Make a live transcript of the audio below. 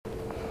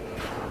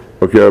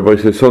Okay,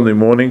 everybody says Sunday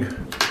morning.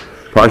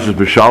 Parshas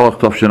B'Shalach,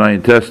 Tov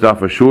Shanayin Tes,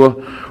 Daf Ashua.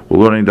 We're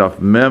learning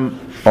Daf Mem,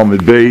 Amid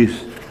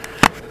Beis,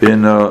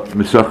 in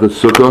Mesachas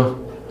Sukkah.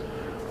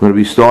 We're going to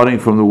be starting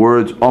from the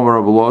words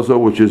Omar Reb Elazar,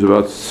 which is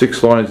about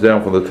 6 lines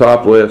down from the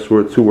top. Last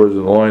word, 2 words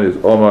in the line is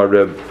Omar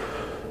Reb.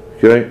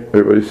 Okay,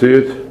 everybody see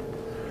it?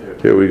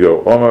 Here we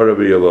go. Omar Reb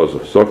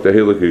Elazar. Sok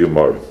Tehilek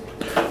Gemara.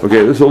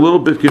 Okay, this is a little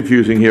bit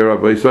confusing here,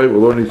 Rabbi Say. We're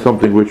learning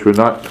something which we're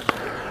not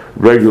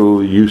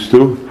regularly used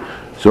to.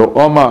 So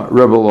Omar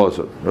Reb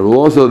Elazar. Reb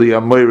Elazar the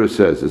Amoira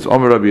says, it's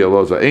Omar Reb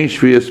Elazar. Ein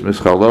Shvius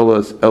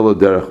Mischalelas Ela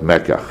Derech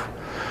Mekach.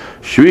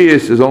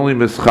 Shvius is only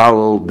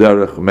Mischalel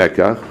Derech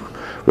Mekach.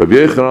 Rabbi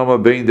Yechonama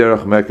Bein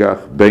Derech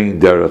Mekach, Bein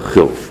Derech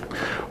Chil.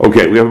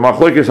 Okay, we have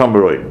Machlekes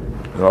Amaroyim.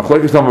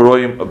 Machlekes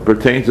Amaroyim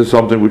pertains to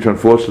something which,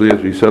 unfortunately,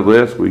 as we said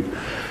last week,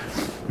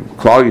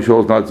 Klal Yisrael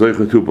is not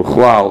Zeicha to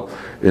B'chlal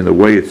in the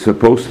way it's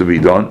supposed to be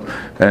done,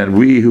 and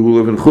we who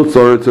live in Chutz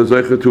La'aretz are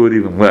Zeicha to it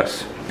even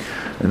less.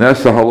 And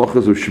that's the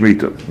halachas of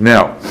Shemitah.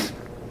 Now,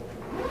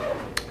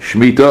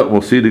 Shemitah,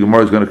 we'll see the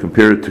Gemara is going to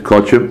compare it to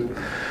Kochim,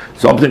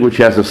 something which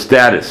has a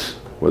status,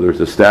 whether it's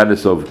a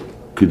status of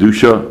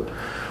Kedusha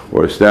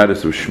or a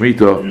status of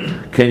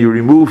Shemitah. Can you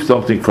remove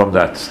something from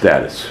that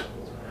status?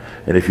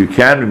 And if you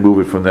can remove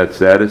it from that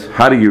status,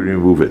 how do you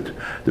remove it?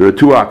 There are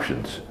 2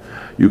 options.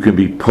 You can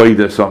be paid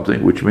as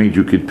something, which means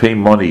you can pay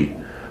money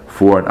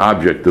for an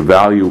object, the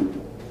value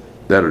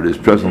that it is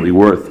presently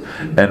worth,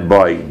 and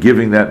by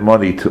giving that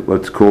money to,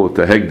 let's call it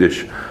the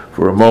Hegdish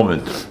for a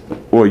moment,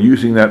 or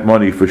using that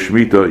money for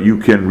Shemitah, you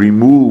can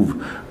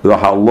remove the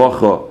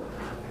halacha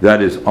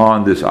that is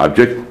on this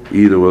object,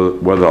 either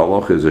whether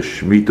halacha is a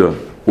Shemitah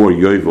or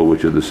Yovel,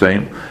 which are the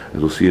same, as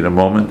we'll see in a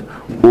moment,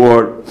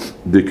 or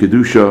the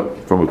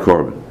Kedusha from a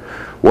korban.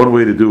 One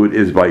way to do it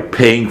is by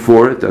paying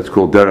for it, that's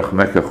called Derech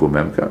Mekach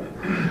Umemka,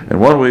 and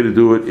one way to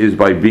do it is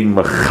by being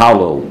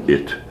Mechalel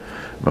it.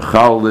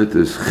 Mechalel it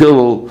is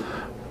Chilul.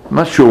 I'm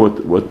not sure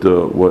what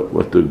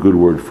the good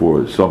word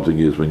for something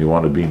is when you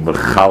want to be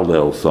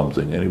mechalel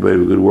something. Anybody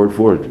have a good word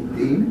for it?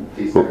 Redeem?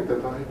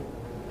 Desanctify?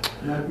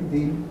 Not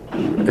redeem?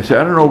 I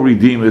don't know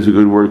redeem is a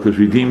good word, because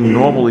redeem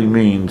normally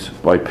means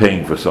by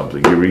paying for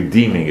something. You're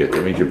redeeming it.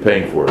 It means you're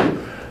paying for it.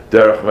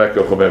 Derech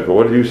Mekach Umemka.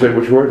 What did you say?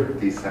 Which word?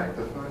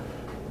 Desanctify?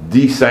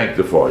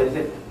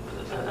 Desanctify.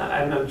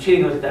 I'm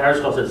cheating with the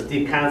Aristotle says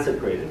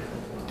deconsecrated.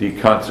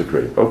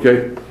 Deconsecrate.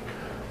 Okay.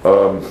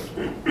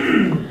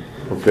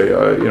 Okay,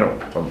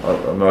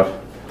 I'm not.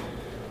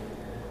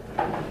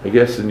 I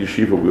guess in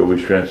yeshiva we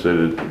always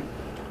translated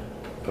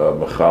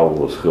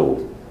machal as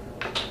chil,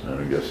 and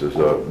I guess is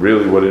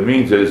really what it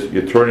means is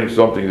you're turning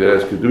something that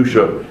has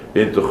kedusha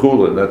into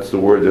chulin. That's the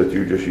word that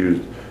you just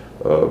used.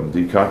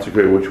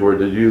 Deconsecrate. Which word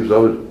did you use?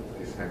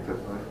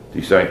 Desanctify.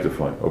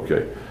 Desanctify.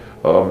 Okay.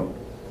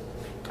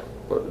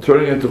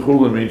 Turning into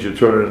chulin means you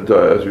turn it into,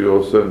 as we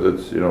all said,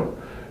 it's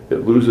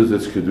it loses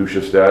its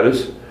kedusha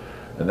status,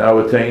 and now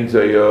attains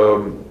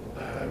a.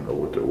 I don't know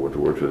what the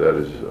word for that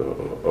is,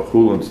 a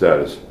chulin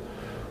status,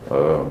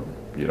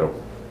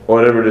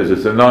 whatever it is,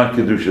 it's a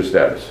non-kedusha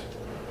status.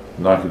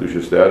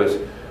 Non-kedusha status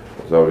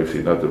is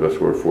obviously not the best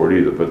word for it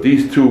either, but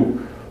these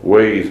 2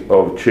 ways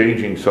of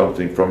changing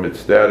something from its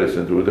status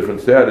into a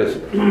different status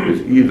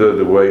is either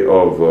the way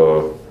of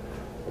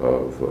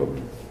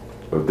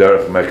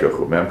derech mekach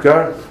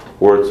umemkar,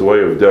 or it's the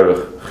way of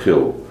derech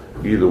chil.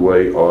 Either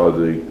way are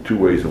the 2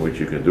 ways in which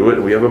you can do it,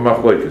 and we have a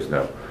machlekes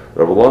now.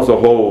 Rav Elazar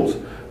holds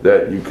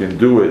that you can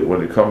do it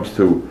when it comes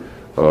to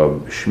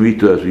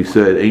Shemitah, as we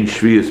said, Ein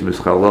Shvius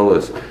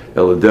Mischalelas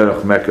Ela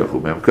Derech Mekach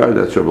Umemka.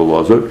 That's Rav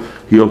Elazar.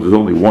 He holds there's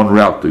only one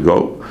route to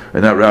go,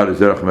 and that route is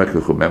Derech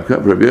Mekach Umemka.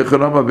 Rabbi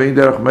Yechonama Bein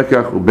Derech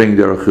Mekach Ubein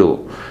Derech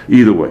Chil.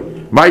 Either way.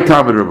 My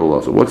time at Rav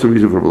Elazar. What's the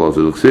reason for Rav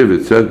Elazar?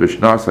 It says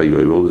B'Shnas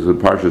HaYovel. This is in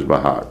Parshas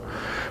Bahar.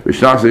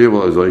 B'Shnas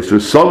HaYovel is so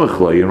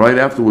Samachlei, and right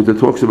afterwards it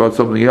talks about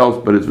something else,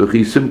 but it's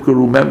V'chi Simkar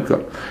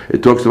Umemka.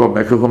 It talks about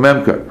Mekach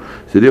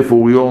Umemka. So therefore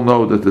we all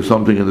know that there's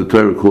something in the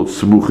Torah called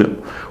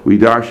Smuchim. We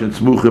dash in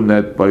Smuchim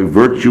that by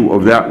virtue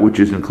of that which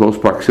is in close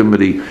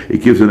proximity,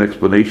 it gives an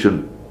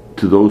explanation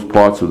to those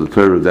parts of the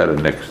Torah that are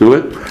next to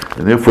it.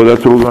 And therefore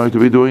that's what we're going to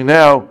be doing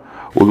now.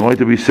 We're going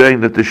to be saying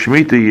that the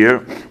Shemitah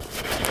year,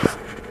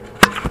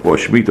 or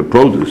Shemitah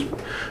produce,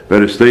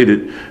 better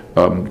stated,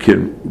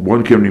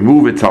 one can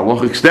remove its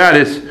halachic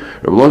status.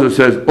 Rabbi Elazar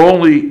says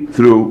only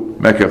through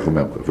Mekach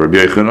Umemka. For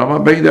Rabbi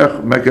Yechonama, Bein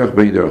Derech Mekach,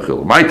 Bein Derech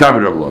Chil. My time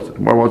at Rabbi Elazar.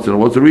 More wants to know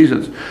what's the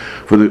reasons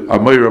for the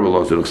Amay Rabbi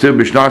Elazar. Chsev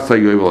B'Shnas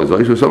HaYovel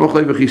Elazar. So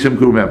Samachlei V'chi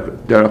Simkar Umemka.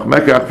 Derech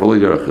Mekach, V'lei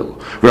Derech Chil.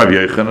 Rabbi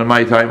Yechonama,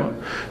 my time.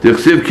 The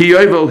Chsev Ki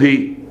Yovel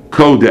Hi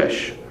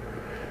Kodesh.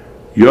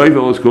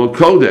 Yovel is called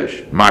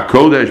Kodesh. Ma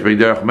Kodesh Bein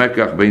Derech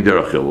Mekach, Bein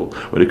Derech Chil.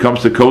 When it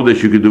comes to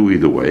Kodesh, you can do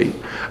either way.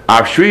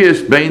 Av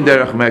Shvius Bein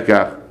Derech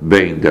Mekach,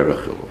 Bein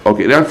Derech Chil.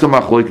 Okay, that's the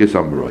Machlekes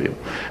Amaroyim.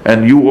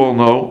 And you all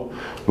know,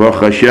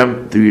 Baruch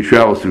Hashem, through your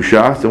travels through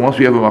Shas, and once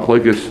we have a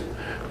Machlekes,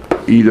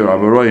 either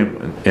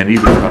Amaroyim and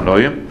either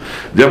Tanoim,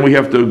 then we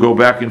have to go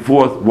back and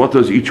forth. What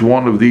does each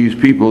one of these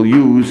people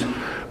use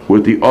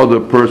with the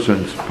other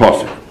person's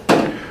pasuk?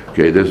 Okay,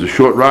 Okay, there's a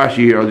short Rashi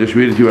here. I'll just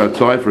read it to you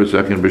outside for a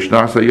second.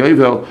 B'shnasa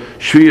yovel,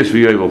 shvius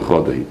v'yovel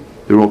chodei.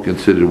 They're all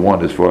considered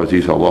one as far as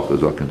these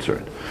halachas are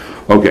concerned.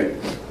 Okay.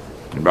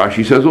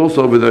 Rashi says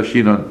also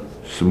v'dashinan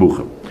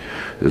smuchim.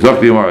 There's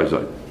Zakti Amar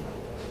Azai.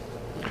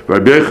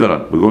 Rabbi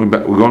Yechanan,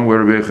 we're going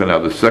where Rabbi Yechanan now,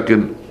 the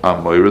second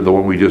Amoira, the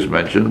one we just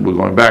mentioned, we're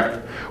going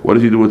back. What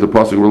does he do with the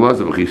pasuk of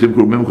Elazar? V'chisim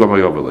kru mimcha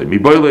mayovelei.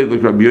 Miboilei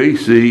l'k Rabbi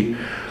Yosi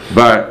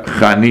bar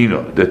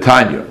Chanina, the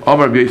Tanya.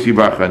 Amar Rabbi Yosi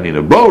bar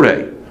Chanina.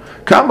 Borei,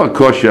 kama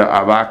kosha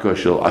avako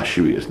shel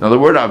ashriyas. Now the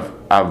word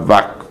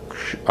avako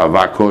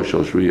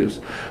shel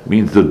ashriyas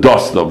means the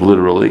dust of,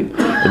 literally.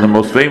 And the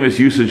most famous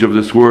usage of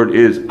this word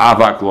is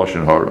avak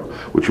loshen hara,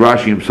 which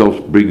Rashi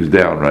himself brings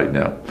down right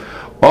now.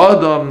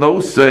 Adam no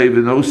save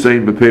and no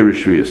saying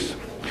b'peiros shviyas.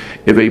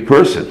 If a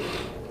person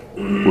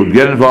would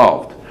get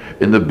involved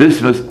in the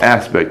business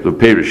aspect of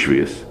peiros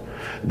shviyas,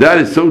 that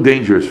is so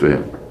dangerous for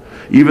him.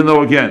 Even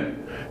though, again,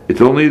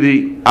 it's only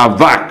the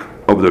avak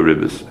of the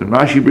ribbis. And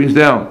Rashi brings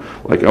down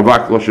like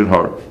avak loshen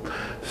hara.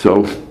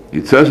 So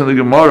it says in the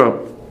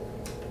Gemara,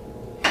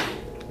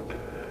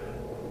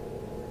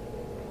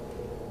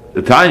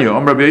 the Tanya,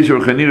 Rabbi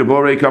Yisrael Chanina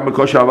Borei Kama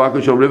Kosha Avako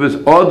Shel Rivers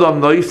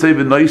Adam Noisei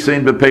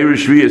v'Noisein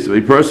b'Peiros Shviyas.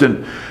 If a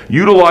person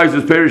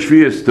utilizes Peiros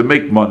Shviyas to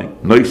make money,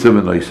 Noisei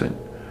v'Noisein,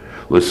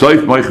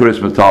 L'Soif Moicheres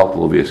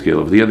Metaltal of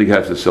Yeskel. If the end he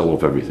has to sell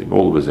off everything,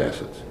 all of his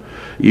assets,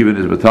 even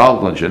his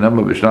Metaltal and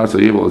Shenema B'Shnasa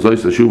Yevol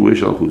Azois Tashuv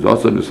V'Ishal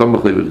Chuzasa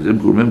B'Samachlei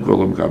V'Zimkur Mimkol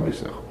Lam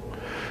Kamisech.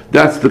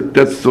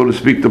 That's so to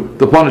speak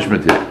the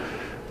punishment here,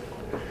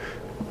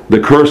 the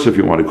curse, if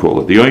you want to call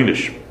it, the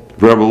Einish.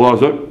 For Rabbi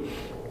Elazar.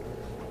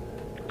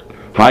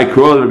 Hi,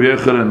 Kro Rabbi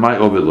Yechanan my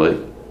Ovidlei.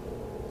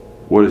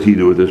 What does he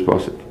do with this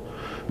pasuk?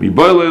 Mi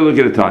boilei look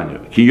at Tanya.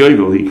 Ki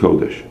yovel he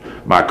kodesh.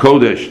 Ma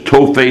kodesh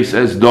tofes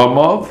es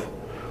domov.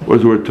 What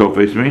does the word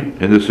tofes mean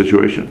in this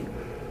situation?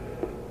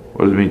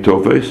 What does it mean,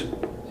 tofes?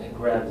 It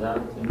grabs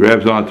onto it.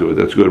 Grabs onto it.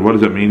 That's good. What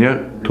does that mean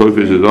here?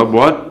 Tofes is up.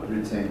 What?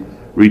 Retains.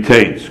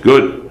 Retains.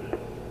 Good.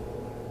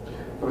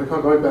 But we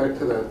can't go back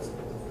to that.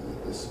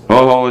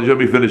 Hold on. Let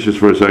me finish this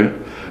for a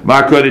second.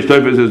 Ma kodesh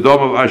tofes es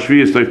domov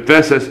ashviyas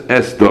tofes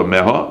es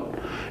domeha.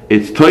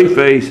 It's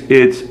toifes,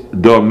 it's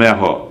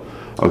domeha.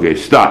 Okay,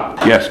 stop.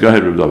 Yes, go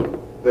ahead, Reb David.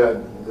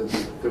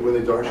 Were they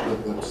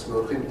darshan the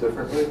smoking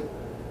differently?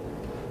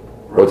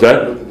 What's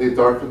that? They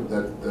darshan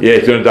that. Yeah,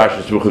 it's going to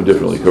darshan smuchim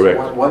differently,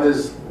 correct. One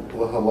is,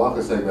 well, halakha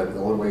is saying that the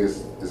only way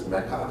is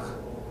mekach,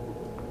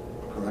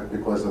 correct?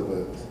 Because of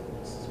the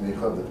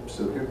smicha of the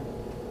psukim.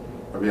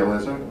 Rabbi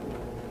Elazar?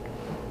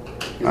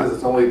 He says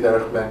it's only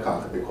derech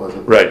mekach because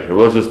of. Right.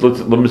 Well, let me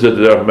say the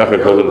derech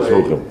mekach called it a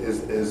smuchim.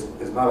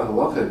 Is not a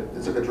halakha.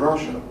 It's like a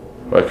drasha.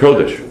 Right,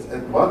 kodesh.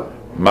 What?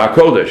 Ma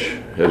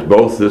kodesh has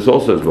both. This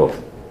also has both.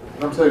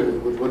 I'm saying,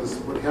 what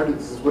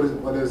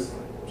is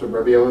so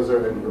Rabbi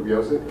Elazar and Rabbi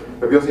Yossi?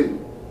 Rabbi Yossi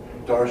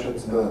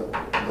darshans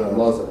the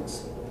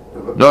Lazarus.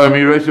 No, I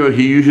mean, right, so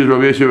he uses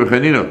Rabbi Yisrael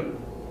Chanina.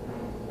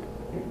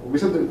 We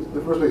said the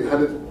first way. How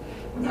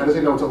does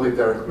he know it's only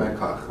derech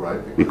mekach,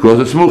 right? Because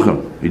it's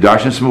smuchim. He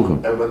darshan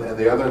smuchim. And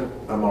the other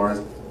Amar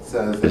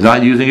says He's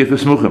not using it for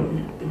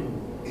smuchim.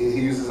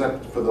 he uses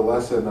that for the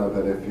lesson of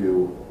that if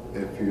you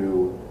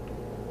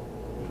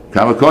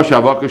Kamakosh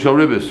avaka shel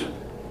ribis.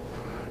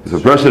 If a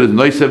person is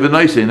noiseh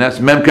v'noiseh, and that's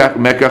mekach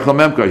or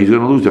memkach, he's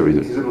going to lose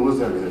everything. He's going to lose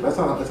everything. That's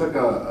like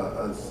a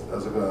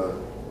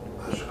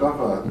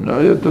hashkafa. No,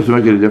 it doesn't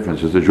make any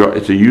difference.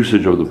 It's a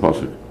usage of the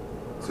pasuk.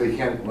 So he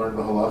can't learn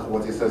the halach.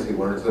 Once he says he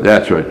learns it.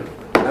 That's right.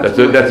 That's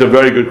a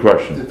very good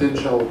question. The din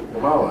shel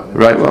mamala.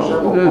 Right.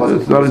 Well,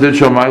 it's not a din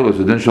shel ma'ila. It's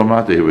a din shel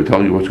mata. He would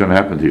tell you what's going to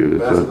happen to you.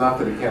 That's not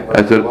that he can't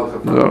learn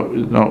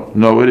the halach.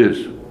 No, it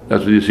is.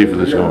 That's what you see for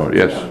this Gemara.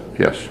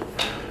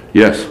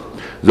 Yes.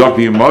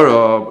 Zakti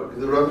Yemara.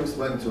 The Rav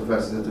explained to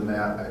Fesses that the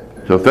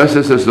Mea. So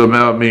Fesses says the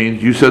Mea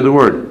means, you said the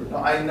word. No,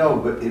 I know,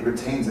 but it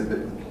retains it. But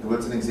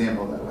what's an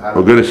example of that?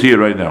 We're going to see it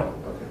right now.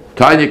 Okay.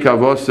 Tanya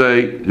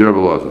Kavosei, the Rebbe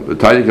Elazar. The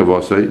Tanya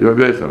Kavosei, the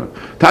Rebbe Yechanan.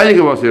 Tanya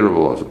Kavosei, the Rebbe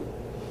Elazar.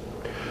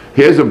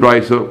 Here's a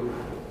brayso.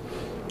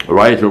 A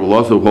right Rebbe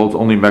Elazar who holds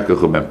only Mekach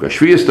Memka.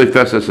 Shviyas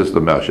Tefesses is the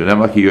Mea.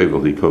 Shenemach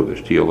Yovel Li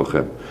Kodesh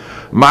Tiyolachem.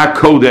 Ma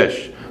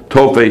Kodesh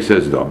Tofei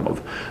says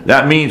Damov.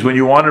 That means when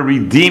you want to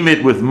redeem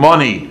it with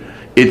money,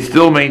 it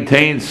still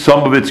maintains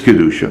some of its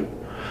kedusha.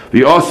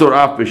 The Asur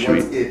Af B'Shvi.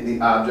 What's it, the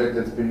object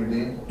that's been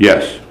redeemed?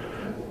 Yes.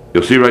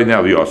 You'll see right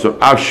now. The Asur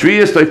Av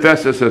Shviyas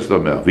Tefesses es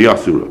Damel. The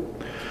Asura.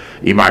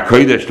 Ima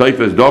Kodesh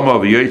Tefes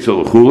Damov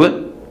Yetzel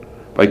Chulin.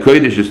 By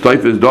Kodesh is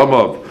Tefes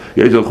Damov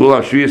Yetzel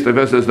Chulin. Shviyas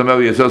Tefesses Damel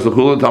Yetzel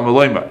Chulin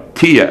Tamaloima.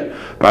 Tia.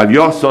 By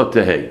Yasot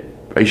Tehei.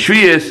 By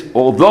Shviyas,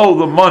 although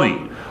the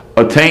money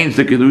attains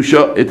the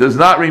kedusha, it does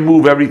not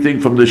remove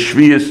everything from the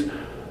Shviyas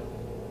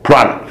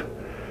product.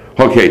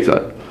 Okay,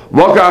 so.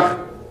 Lokach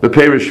the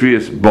peiros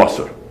shviyas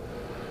basar.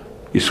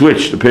 You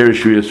switch the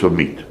peiros shviyas for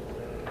meat.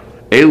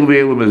 Elu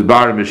v'elum is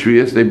bar and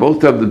shviyas. They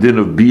both have the din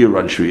of beer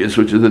on shviyas,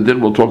 which is the din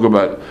we'll talk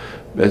about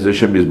as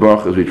Hashem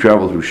Yisbarach as we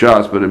travel through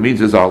Shas. But it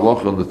means it's our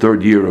halacha in the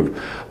third year of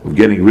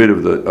getting rid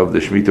of the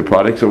Shemitah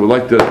product. So we'd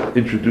like to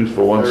introduce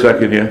for 1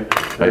 second here.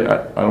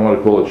 I don't want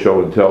to call it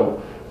show and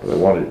tell. But I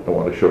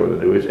want to show it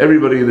anyways.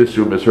 Everybody in this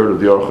room has heard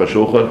of the Aruch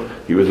HaShulchan.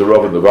 He was a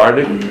Rav in the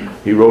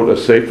Vardik. He wrote a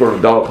Sefer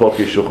of Dal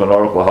Chalki Shulchan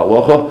Aruch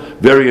LaHalacha.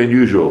 Very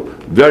unusual.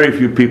 Very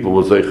few people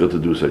will zeicha to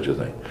do such a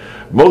thing.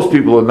 Most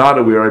people are not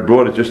aware. I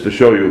brought it just to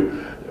show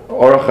you.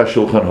 Aruch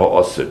HaShulchan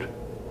HaAsid.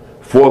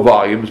 4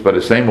 volumes by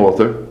the same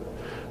author.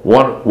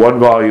 One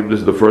volume, this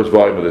is the first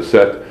volume of the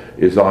set,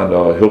 is on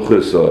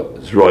Hilchis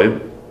Zroim.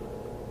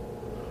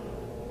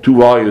 2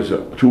 volumes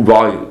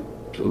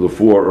of the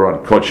 4 are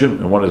on Kodshim,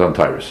 and 1 is on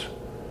Tyrus.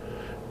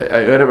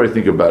 Whenever I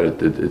think about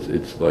it,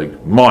 it's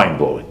like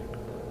mind-blowing.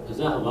 Is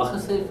that halacha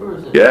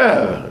sefer?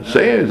 Yeah,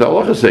 say it, it's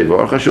halacha sefer.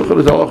 Aruch HaShulchan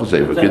is halacha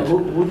sefer.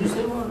 Who did you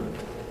say one?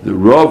 The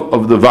Rav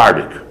of the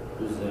Vardik,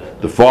 Who's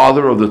that? the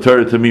father of the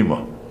Torah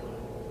Tamima.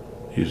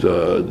 He's the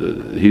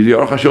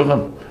Aruch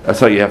HaShulchan. That's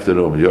how you have to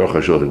know him. The Aruch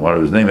HaShulchan. One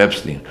of his name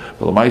Epstein.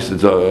 But the Ma'aseh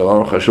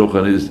Aruch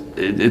HaShulchan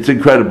it's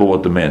incredible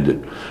what the man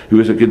did. He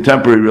was a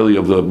contemporary really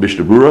of the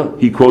Mishnah Berurah.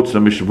 He quotes the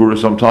Mishnah Berurah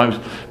sometimes.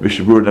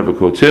 Mishnah Berurah never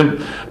quotes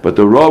him. But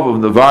the Rav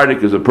of the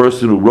Vardik is a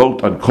person who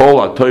wrote on Kol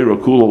HaTorah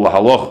Kula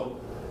Lahaloch.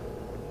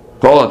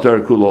 Kol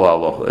HaTorah Kula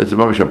Lahaloch. It's a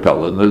mamish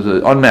apel, and there's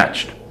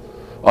unmatched.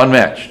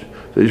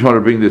 So I just want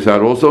to bring this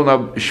out also.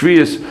 Now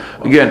Shvius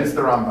again. Since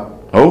the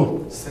Rambam.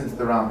 Oh, Since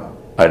the Rambam.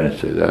 I didn't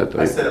say that.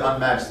 I said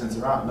unmatched since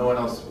the Rambam. No one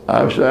else. I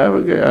don't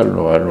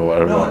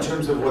know. No, in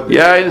terms of what.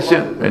 Yeah, I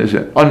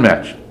understand.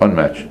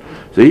 Unmatched.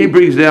 So he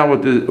brings down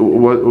what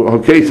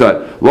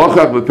Ketzad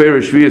Lochach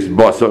b'Peiros Shvius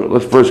Basar.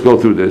 Let's first go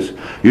through this.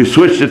 You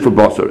switched it for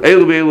Basar.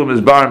 Elu ve'elu is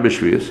barim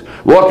b'Shvius.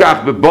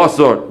 Lochach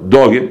b'Basar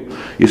dogim.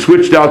 You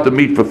switched out the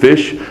meat for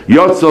fish.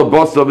 Yotzo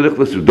Basar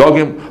v'nichlas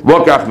dogim.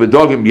 Lochach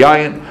v'dogim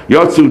yayin.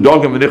 Yotzu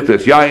dogim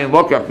v'nichlas yayin.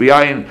 Lochach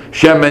v'yayin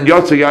shemen.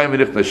 Yotzo yayin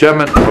v'nichlas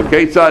shemen.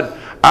 Ketzad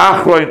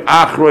Achroin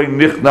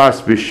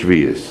nichnas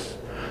b'Shvius.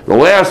 The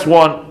last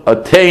one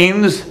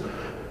attains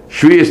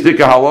Shvius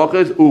Dika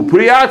Halachas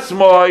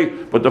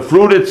Upriatzmoi, but the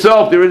fruit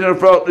itself, the original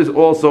fruit, is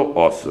also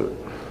osur.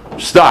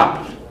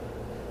 Stop.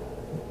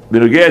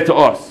 Benugeh to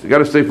us. You got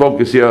to stay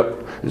focused here.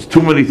 There's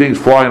too many things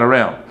flying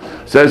around.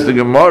 Says the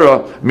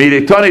Gemara,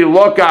 Midetani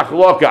lokach.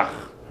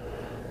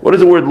 What does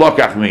the word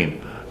lokach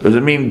mean? Does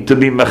it mean to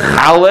be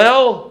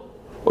mechalel,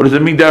 or does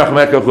it mean derech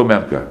mekach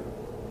umemka?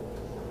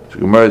 So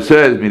Gemara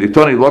says,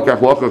 Midetani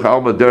lokach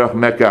alma derech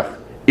mekach.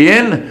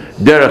 In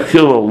derech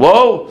chilul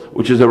lo,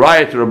 which is a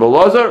riot to Rabbi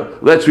Elazar.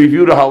 Let's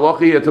review the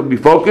halacha here to be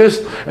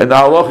focused. And the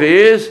halacha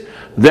is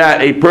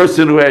that a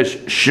person who has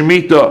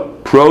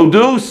shemitah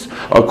produce,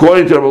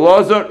 according to Rabbi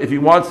Elazar, if he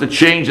wants to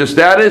change the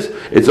status,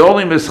 it's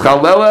only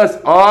mischalelas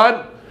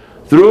on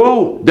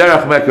through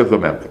derech mekach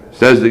umemka.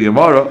 Says the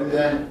Gemara.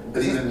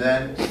 But even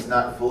then, it's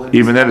not fully.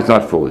 Even then, it's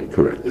not fully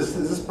correct. Is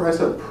this price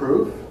a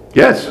proof?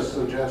 Yes. Just a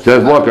suggestion.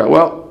 Says look.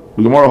 Well,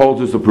 the Gemara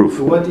holds us the proof.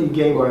 So what do you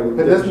gain by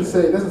It doesn't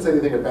say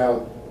anything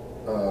about.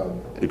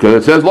 Because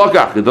it says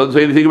lokach, it doesn't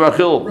say anything about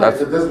chil. Right,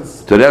 it doesn't.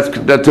 So that's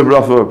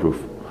enough of a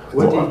proof.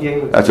 What do you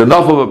gain with That's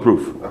enough of a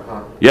proof.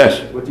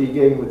 Yes. What do you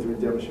gain with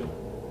redemption?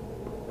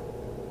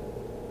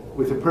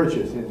 With the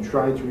purchase and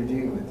trying to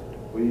redeem it,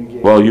 what do you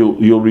gain? Well,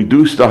 you'll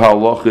reduce the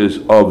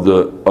halachas of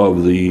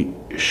the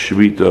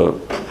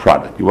shvita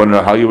product. You want to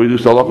know how you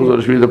reduce the halachas of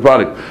the shvita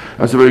product?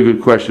 That's a very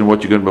good question.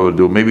 What you're going to be able to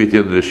do? Maybe at the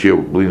end of this year,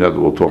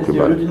 we'll talk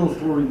about it.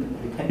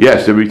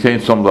 Yes, they retain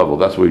some level.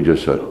 That's what you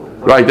just said.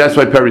 Right. That's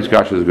why Perry's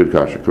kasha is a good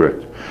kasha.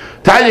 Correct.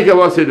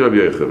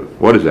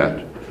 What is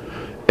that?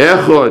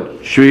 Echad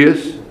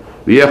shvius,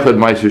 v'echad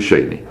ma'aser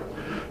sheni.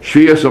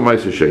 Shvius or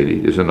ma'aser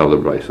sheni is another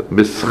brayso.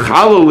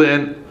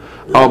 Mischalolin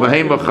al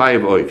behema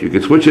chayiv oif. You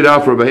can switch it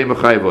out for a behema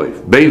chayiv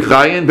oif. Bein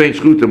chayin, bein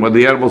shchutim. When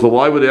the animal's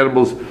alive, when the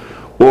animal's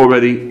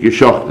already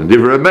geshocht. And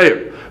divrei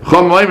meir.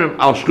 Chom ma'imim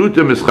al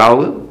shchutim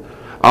mischalolin.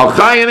 Al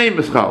chayin ain't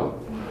mischalolin.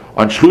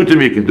 On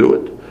shchutim you can do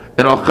it,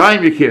 and al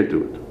chayin you can't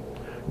do it.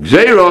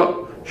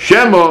 Gzeira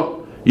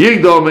shema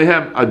yigdal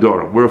mehem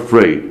adoram. We're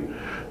afraid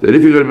that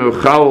if you're going to be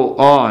mechal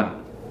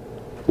on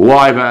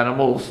live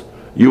animals,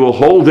 you will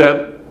hold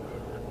them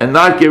and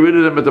not get rid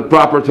of them at the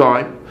proper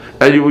time,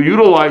 and you will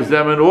utilize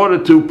them in order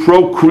to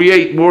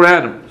procreate more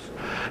animals.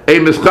 A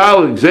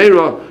mischal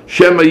gzeira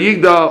shema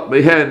yigdal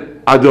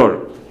mehen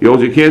adoram.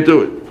 You can't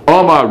do it.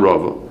 Omar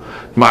Rava.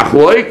 The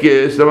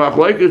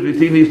machlokes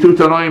between these two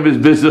tanoim is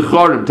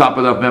bizachorim, top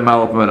of that mem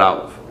aleph mem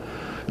aleph.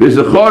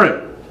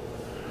 Bizachorim.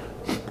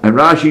 And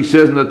Rashi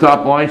says in the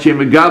top line, Shem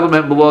megadlam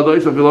hem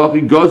b'ladois of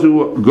ilachi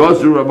gozu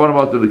rabbanim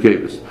out to the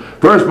caves.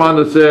 First one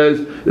that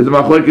says is the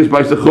machlokes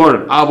by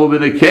Zachorim. Avo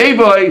b'nei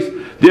caves,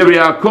 divrei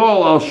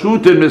hakol al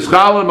shutin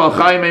mischalim al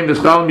chayim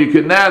mischalim. You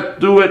cannot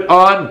do it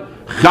on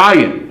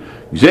chayim.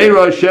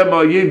 Gzeira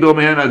shema yigdol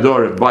mehen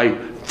adorim. By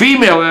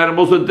female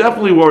animals, they're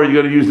definitely worried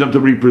you're going to use them to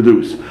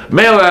reproduce.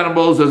 Male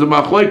animals, as a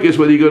machlokes,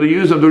 whether you're going to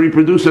use them to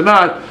reproduce or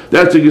not,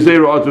 that's a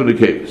gzeira out to the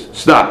caves.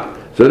 Stop.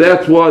 So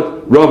that's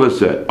what Rava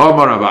said.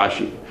 Amar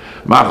Ravashi.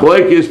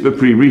 Machlokes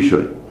b'pri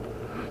rishon.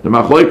 The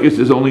machlokes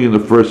is only in the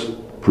first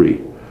pri,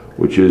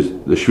 which is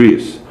the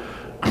shvius.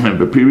 And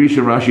b'pri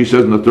rishon, Rashi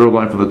says in the third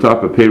line from the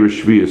top of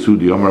Perish shvius,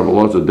 Hudi Amar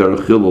Balaza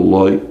derech chil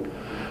aloi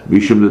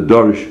v'shim the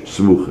darish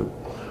smuchim.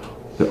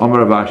 The Amar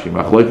Ravashi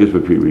machlokes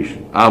b'pri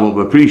rishon. Avo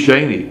b'pri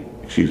sheni.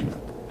 Excuse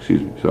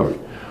me, sorry.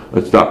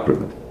 Let's stop for a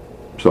minute.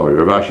 Sorry,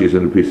 Rav Ashi is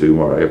in the piece of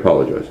Gemara, I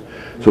apologize.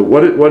 So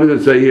what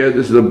does it say here?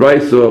 This is a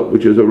Brisa,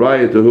 which is a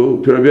raya to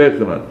who? To Rabbi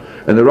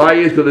Yochanan. And the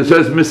raya is because it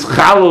says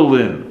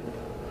Mischalolin.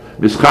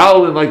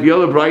 Mischalolin, like the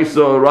other Brisa,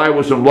 the raya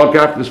was from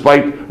Lokach,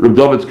 despite Reb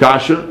David's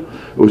kasha.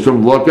 It was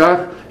from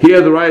Lokach. Here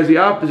the raya is the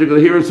opposite,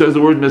 because here it says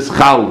the word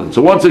Mischalolin.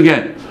 So once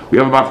again, we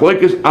have a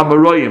Machlokes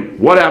Amaroyim.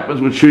 What happens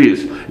with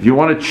Shriyas? If you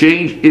want to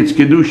change its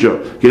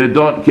Kedusha, can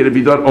it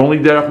be done only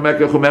Derech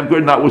Mekach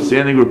Chumemker,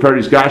 notwithstanding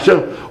Reperi's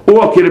kasha?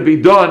 Or can it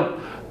be done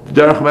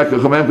Derech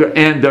Mekach Chumemker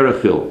and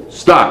Derech Chil?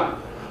 Stop.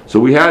 So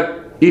we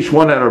had each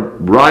one had a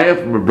raya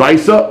from a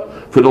brisa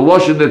for the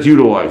lashon that's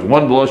utilized.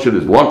 One the lashon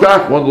is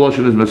Lokach, one the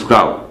lashon is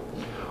Mischal.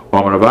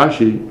 Amar Rav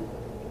Ashi,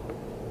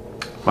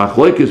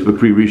 Machlokes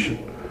b'Pri Rishon.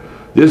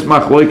 This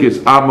Machlokes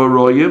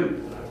Amaroyim,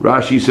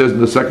 Rashi says in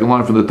the second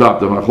line from the top,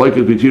 the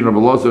Machlokes between Rabbi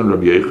Elazar and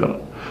Rabbi Yochanan.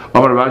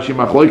 Amar Rav Ashi,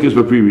 Machlokes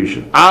b'Pri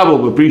Rishon. Avol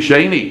b'Pri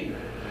Sheni.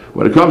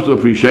 When it comes to a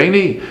Pri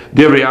Sheni,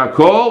 Divrei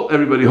Hakol,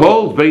 everybody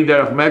holds, Bein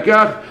Derech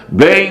Mekach,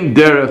 Bein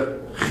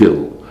Derech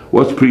Chil.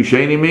 What's Pri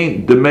Sheni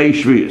mean? Demei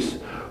Shviyas.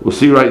 We'll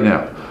see right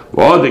now.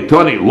 What do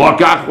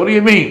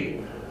you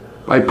mean?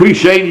 By Pri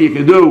Sheni you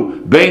can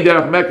do Bein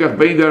Derech Mekach,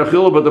 Bein Derech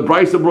Chil, but the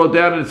price brought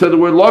down and it said the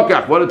word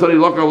Lokach. What did Tani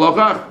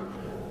Lokach?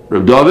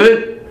 Reb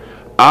David,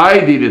 I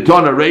did it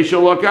Tana Reisha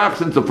Lokach,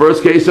 since the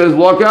first case says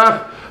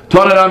Lokach,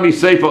 Tana Nami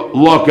Seifa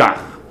Lokach.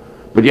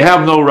 But you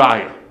have no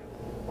raya.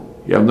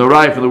 You have no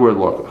raya for the word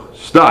Lokach.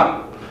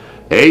 Stop.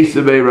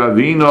 Eisevei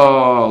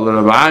Ravino,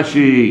 Rav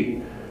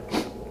Ashi,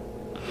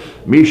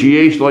 Mishi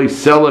Yesh Lo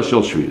Sela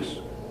Shel Shviyas.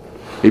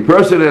 A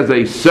person has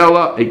a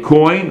sela, a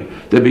coin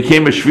that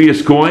became a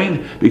shviyas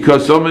coin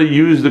because somebody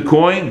used the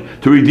coin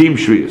to redeem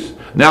shviyas.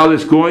 Now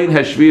this coin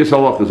has shviyas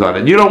halachas on it.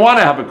 And you don't want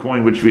to have a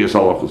coin with shviyas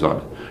halachas on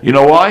it. You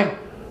know why?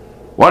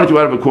 Why don't you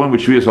have a coin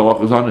with shviyas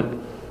halachas on it?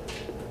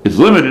 It's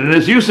limited in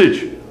its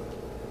usage,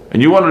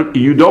 and you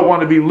don't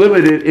want to be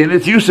limited in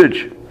its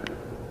usage.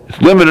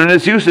 It's limited in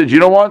its usage. You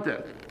don't want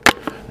that.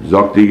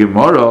 Zakti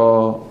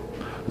Gemara,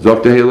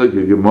 Zakti Helik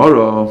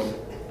Gemara.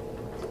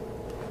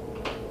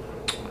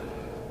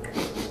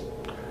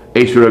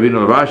 What should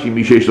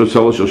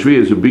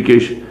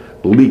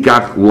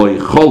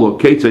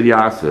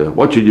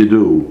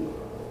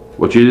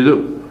you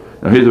do?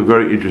 Now here's a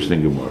very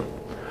interesting Gemara.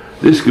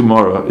 This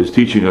Gemara is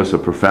teaching us a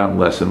profound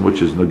lesson,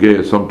 which is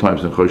Nagea,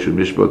 sometimes in Choshen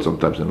Mishpat,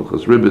 sometimes in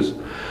Ilchas Ribis.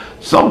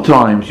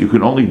 Sometimes you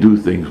can only do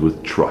things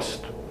with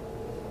trust.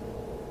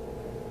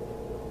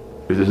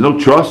 If there's no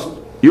trust,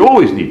 you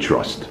always need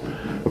trust.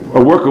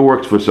 A worker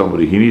works for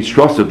somebody, he needs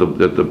trust that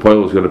the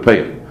pilot is going to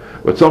pay him.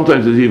 But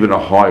sometimes there's even a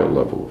higher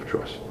level of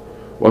trust.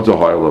 What's a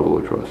higher level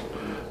of trust?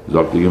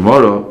 Zakti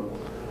Gemara,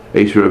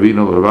 Eish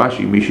Ravina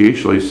Ravashi, Mishi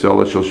Eish Lo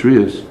Sela Shel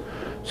Shviyas.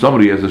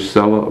 Somebody has a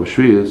seller of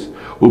Shviyas,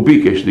 who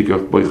bikesh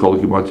nikach by Cholak,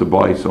 he wants to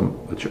buy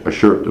a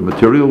shirt, a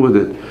material with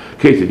it.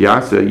 Ketzid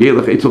Yaseh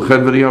Yelech Eitzel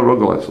Chenveni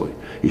HaRogel Etzli.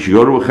 He should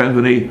go to a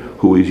Chenveni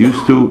who he's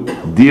used to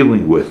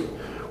dealing with,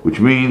 which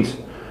means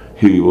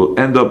he will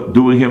end up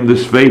doing him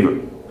this favor.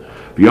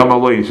 V'yam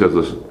Aloy, he says,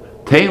 listen,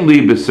 Tein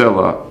li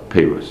b'sela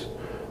peiros.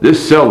 This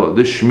seller,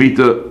 this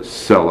Shemitah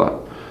seller,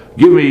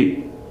 give me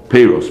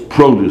peiros,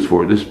 produce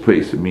for this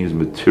place. It means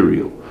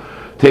material.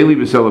 Teili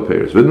b'sela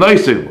peiros.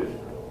 V'noisen loy,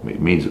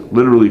 it means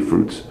literally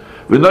fruits.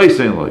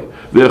 V'noisen loy.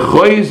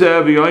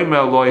 V'choyze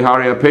v'yoymel loy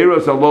haria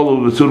peiros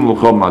alolu v'sun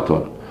l'chom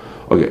maton.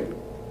 Okay,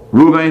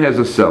 Ruvain has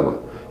a seller.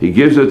 He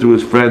gives it to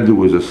his friend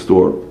who is a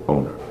store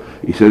owner.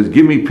 He says,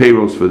 give me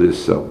peiros for this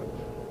seller.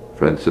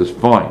 Friend says,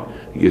 fine.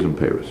 He gives him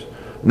peiros.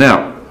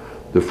 Now,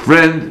 the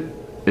friend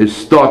is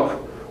stuck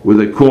with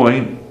a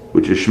coin,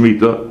 which is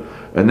Shemitah,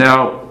 and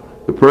now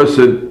the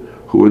person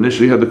who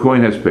initially had the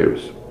coin has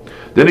peiros.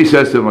 Then he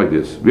says to him like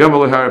this: I'm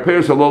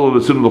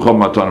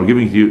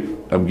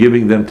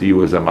giving them to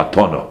you as a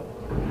matana.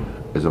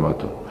 As a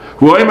matana.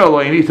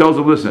 And he tells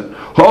him, listen,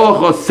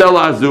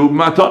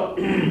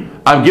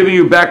 I'm giving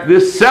you back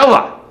this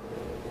selah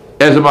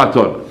as a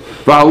matana.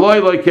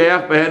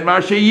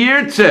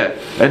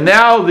 And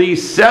now the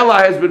selah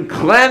has been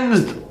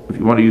cleansed, if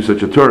you want to use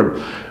such a term.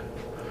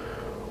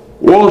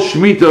 All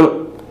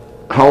Shemitah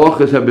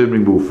halachas have been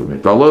removed from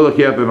it.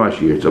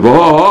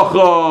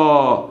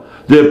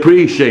 The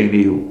Pri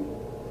Sheni,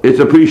 it's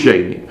a Pri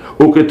Sheni.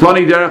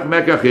 Ukatoni derech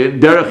mekachin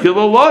derech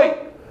chiloloi.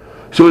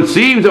 So it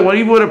seems that when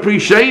even with a Pri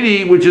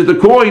Sheni, which is the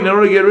coin, in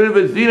order to get rid of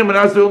its dinim, it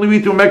has to only be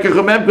through mekach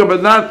memka,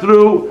 but not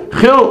through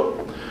chil.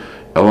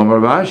 Elamar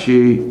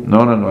Rashi,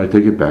 no, I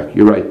take it back.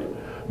 You're right.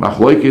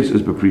 Machlokes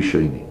is by Pri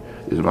Sheni.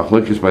 Is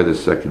machlokes by the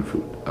second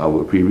fruit.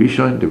 Our Pri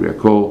Rishon, the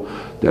Reakol,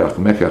 derech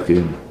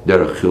mekachin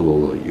derech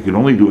chiloloi. You can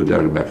only do it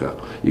derech mekach.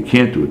 You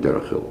can't do it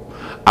derech chil.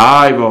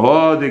 I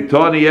v'ho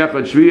diktoni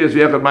echad shviyas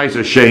v'echad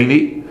ma'aser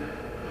sheni.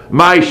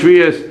 My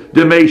shviyas,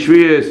 the mei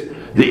shviyas,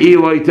 the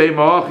Eloi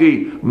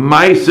Teimachi,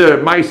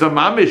 Meiser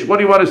Mamish. What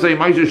do you want to say?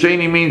 Meiser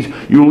Sheni means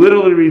you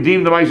literally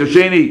redeem the Meiser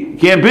Sheni.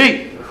 Can't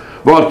be.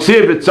 There's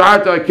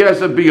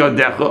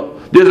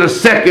a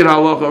second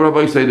halacha.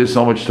 Rabbi say there's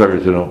so much Torah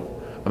to know.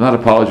 I'm not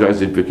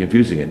apologizing for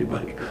confusing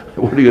anybody.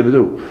 What are you going to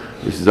do?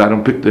 He says, I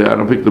don't pick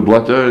the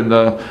blatter,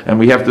 and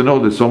we have to know.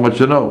 There's so much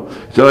to know.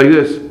 So like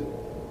this.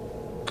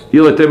 I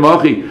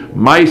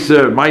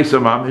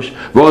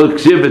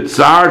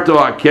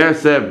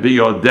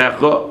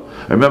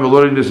remember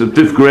learning this in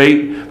 5th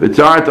grade. It's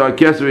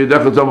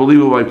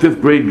unbelievable. My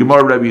 5th grade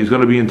Gemara Rebbe is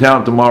going to be in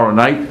town tomorrow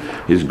night.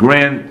 His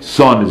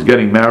grandson is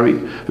getting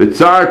married. Which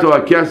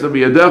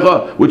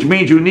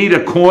means you need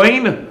a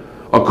coin.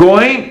 A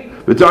coin.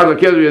 We're not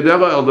talking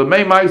about the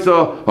Mei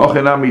Maisa, we're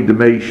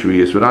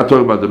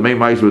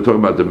talking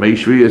about the Mei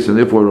Shviyas, and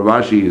therefore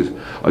Rav Ashi is,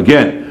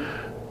 again,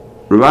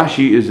 Rav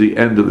Ashi is the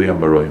end of the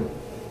Amoraim.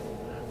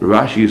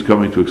 Rav Ashi is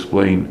coming to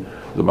explain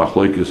the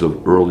machlokes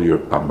of earlier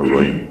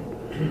Amoraim.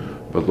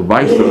 But the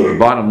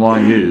bottom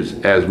line is,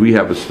 as we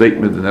have a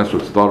statement, and that's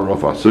what started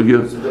off our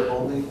sugya.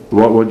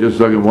 Just a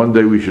second. One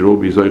day we should all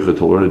be zeicha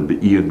to learn it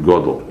be'iyad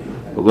gadol.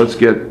 But let's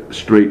get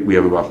straight. We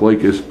have a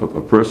machlokes of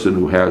a person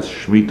who has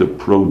shmita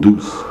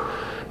produce,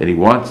 and he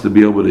wants to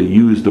be able to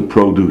use the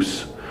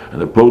produce,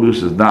 and the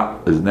produce is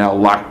now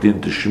locked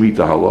into shmita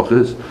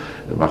halachas.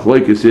 The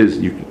machlokes is,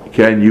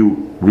 can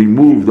you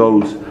remove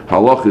those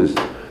halachas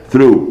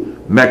through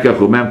mekach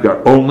or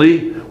memkar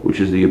only, which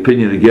is the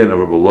opinion again of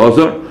Rabbi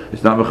Lazar.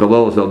 It's not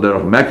mechalel, it's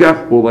derech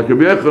mekach, or like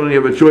Rabbi Yochanan,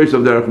 you have a choice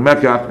of derech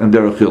mekach and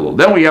derech chilul.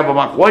 Then we have a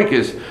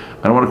machlokes,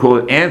 I don't want to call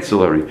it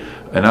ancillary,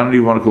 and I don't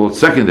even want to call it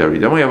secondary.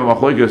 Then we have a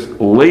machlokes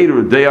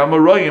later, day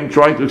Amoraim,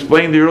 trying to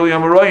explain the early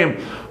Amoraim.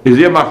 Is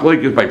there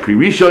machlokes by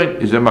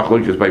pre-rishon? Is there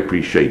machlokes by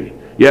pre-sheni?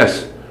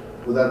 Yes?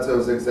 Well, that's what I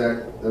was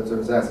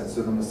asking.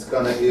 So the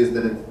maskana is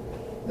that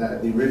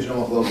the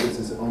original machlokes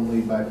is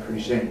only by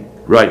pre-sheni.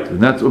 Right, and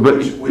that's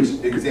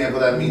which example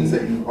that means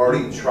that you've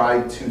already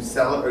tried to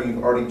sell it, or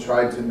you've already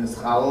tried to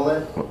mischalal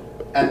it,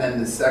 and then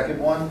the second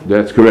one.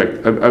 That's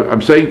correct. I'm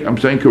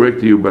saying correct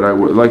to you, but I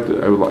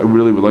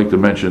really would like to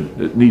mention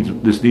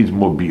this needs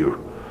more beer.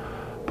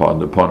 Pardon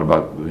the pun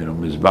about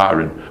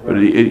mizbarin, but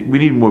we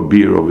need more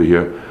beer over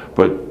here.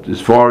 But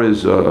as far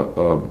as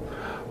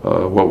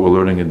what we're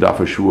learning in Daf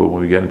Hashua,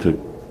 when we get into,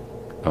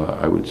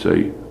 I would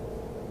say,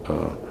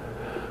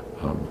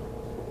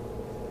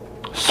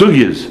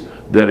 sugyas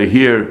that are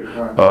here,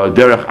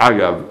 derech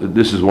agav,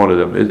 this is one of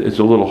them. It's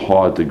a little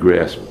hard to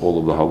grasp all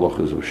of the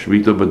halachas of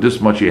Shmita, but this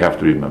much you have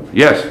to remember.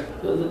 Yes?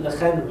 Could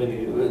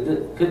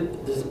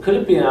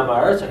it be an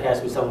Amaretz, or has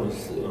to be someone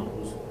who's...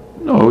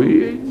 No,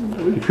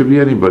 it could be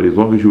anybody, as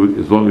long as you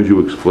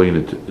explain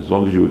it to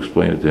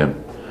him.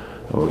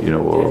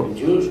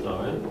 Jewish, though,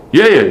 right?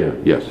 Yeah.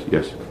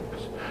 Yes.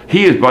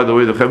 He is, by the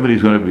way, the Chemini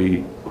is going to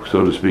be,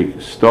 so to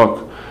speak,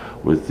 stuck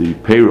with the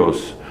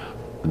peiros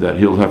that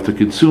he'll have to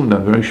consume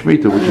them during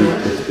Shemitah, which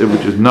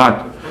is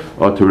not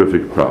a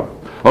terrific problem.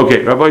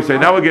 Okay, Rabbi say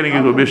now we're getting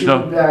into a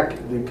Mishnah. Back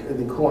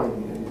the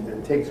coin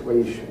that takes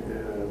away the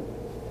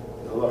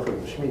halacha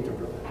of Shemitah.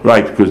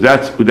 Right, because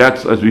that's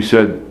as we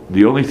said,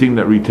 the only thing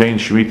that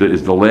retains Shemitah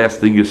is the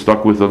last thing you're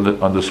stuck with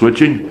on the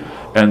switching,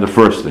 and the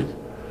first thing.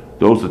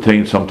 Those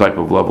attain some type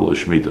of level of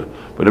Shemitah.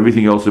 But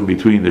everything else in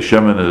between, the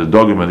Shemen and the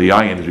Dogim and the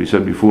Ayin, as we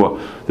said before,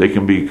 they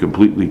can be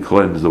completely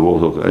cleansed of all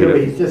hilchah. Yeah,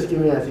 but he's just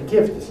giving it as a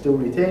gift. It still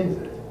retains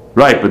it.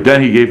 Right, but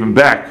then he gave him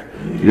back.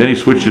 Then he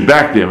switched it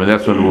back to him, and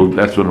that's when we'll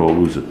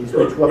lose it. He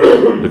switched what?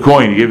 The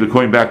coin. He gave the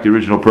coin back to the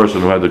original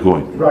person who had the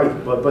coin. Right,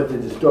 but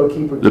the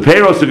storekeeper... The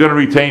peiros are going to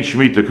retain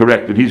Shemitah,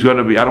 correct, and he's going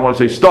to be, I don't want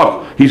to say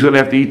stuck, he's going to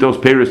have to eat those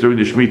peiros during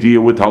the Shemitah year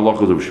with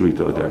halachas of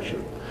Shemitah attached.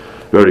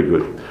 Very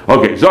good.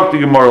 Okay, Zok the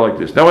Gemara like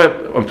this. Now we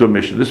have up to a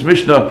Mishnah. This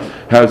Mishnah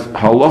has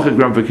halachic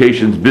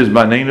ramifications,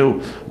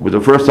 bizmanenu. With the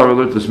first time I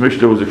learned this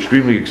Mishnah, it was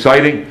extremely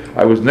exciting.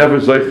 I was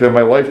never zeicher in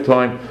my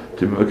lifetime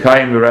to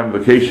Mekayim the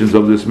ramifications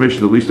of this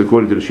Mishnah, at least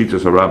according to the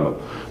Shitas HaRambam.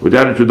 With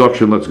that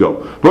introduction, let's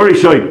go. Bari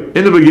Shayin,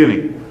 in the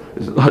beginning,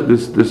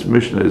 this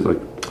Mishnah is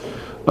like,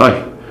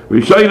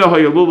 Rishayna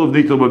hayalulav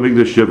nitel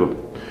b'migdash shiva.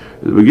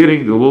 In the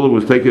beginning, the lulav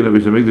was taken of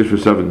his Migdash for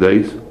 7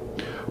 days.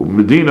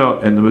 Medina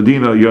and the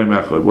Medina Yom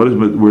Echad. What does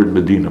the word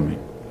Medina mean?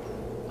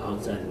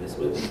 Outside the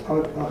Mishnah.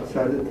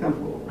 Outside the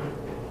temple.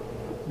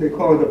 They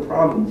call it a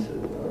province.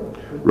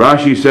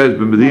 Rashi says,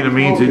 but Medina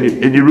means in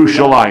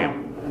Yerushalayim.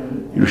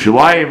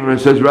 Yerushalayim,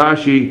 says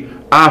Rashi,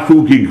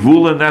 Afu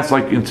Gigvulin, that's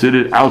like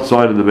considered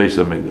outside of the base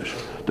of Mikdash.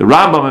 The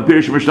Rambam and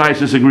Pirush Mishnayos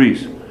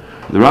disagrees.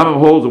 The Rambam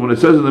holds that when it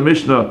says in the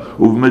Mishnah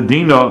of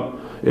Medina,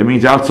 it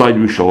means outside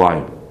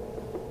Yerushalayim.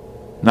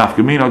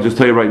 Nafkamina, I'll just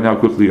tell you right now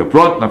quickly up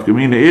front,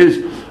 Nafkamina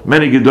is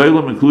many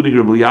Gedolim, including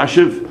Rabbi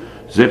Yashiv,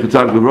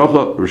 Zechatzad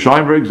Gevracha,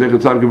 Rishayimberg,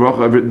 Zechatzad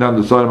Gevracha, I've written down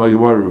the side of my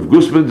Gemara of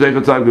Gusman,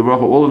 Zechatzad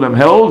Gevracha, all of them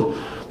held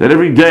that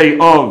every day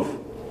of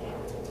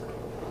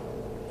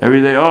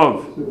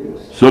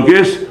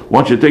Sukkot,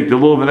 once you take the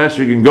Lulav and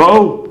Esther, you can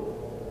go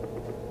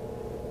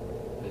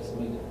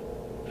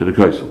to the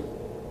Kaisel.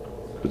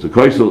 Because the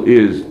Kaisel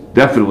is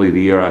definitely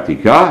the Ir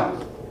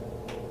Atikah,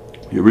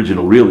 the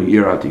original really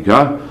Ir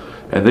Atikah,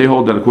 and they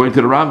hold that according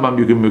to the Rambam,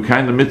 you can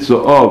kind the mitzvah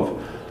of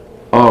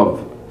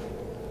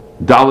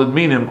Daled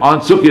Minim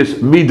on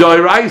Sukkot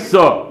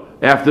Midairaisa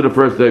after the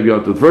first day of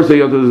Yom Tov. The first day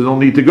of Yom Tov there's no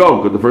need to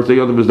go, because the first day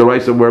of Yom Tov is the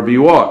Raisa wherever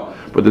you are.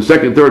 But the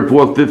second, third,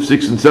 fourth, fifth,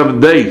 sixth, and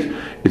 7th days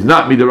It's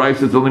not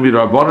midaraisa, it's only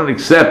midarabanan,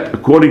 except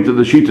according to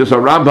the Shitas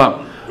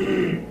HaRambam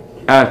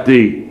at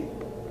the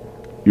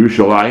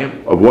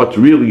Yerushalayim, of what's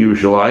really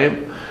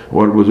Yerushalayim,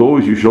 what was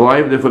always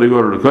Yerushalayim. Therefore they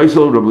go to the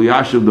Kaisel, Rabbi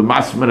Yashiv, the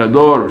Masmid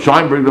Ador,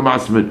 Scheinberg, the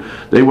Masmid.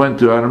 They went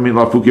to, I don't mean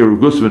Lafuki or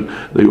Gusman,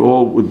 they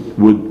all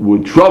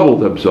would trouble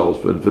themselves,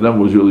 but for them it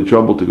was really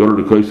trouble to go to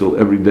the Kaisel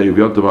every day of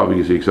Yom Tov,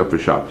 obviously, except for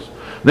Shabbos.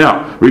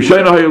 Now,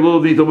 Rishayna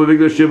Hayalul Dito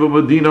Bavigdash Shiva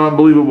Medina,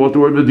 unbelievable what the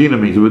word Medina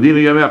means. Medina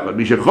Yamechad,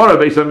 Mishachora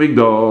Beis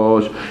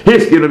HaMikdash,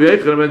 Hiskin of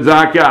Yechanan ben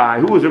Zakkai.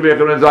 Who was Rabbi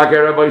Yechanan ben Zakkai?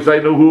 Rabbi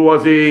Yisrael knew who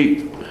was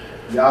he?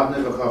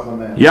 Yavne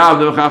v'chachameh.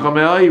 Yavne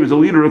v'chachameh. He was the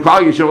leader of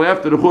Klal Yisrael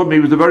after the Churban. He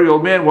was a very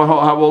old man.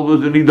 How old was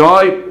he when he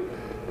died?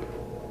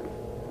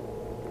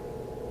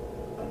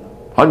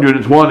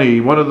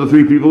 120. One of the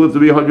three people lived to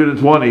be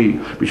 120.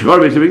 What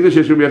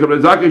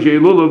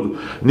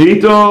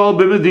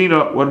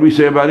do we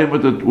say about him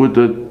with the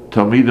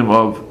Talmidim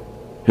of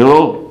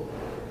Hillel?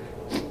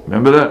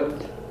 Remember that?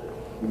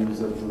 He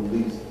was of the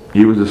least.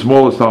 He was the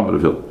smallest Talmud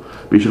of Hillel.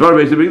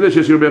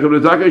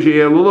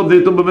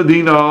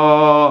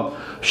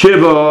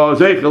 Shiva,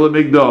 Zeichel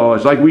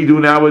Migdash, like we do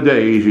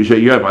nowadays. You say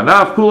Yom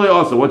Hanaf, Kulei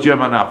also. What's Yom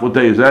Hanaf? What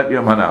day is that?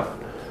 Yom Hanaf.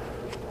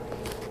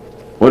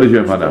 What is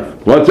Yom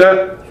Hanaf? What's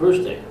that?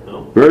 First day,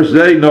 no? First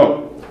day?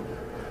 No.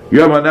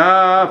 Yom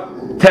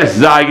Hanaf, Tes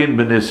Zayin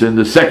B'Nissen,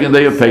 the second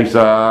day of Pesach.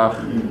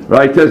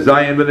 Right? Tes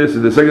Zayin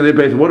B'Nissen, the second day of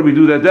Pesach. What did we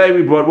do that day?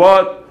 We brought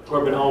what?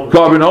 Korban Omer.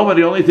 Korban Omer.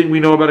 The only thing we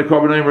know about a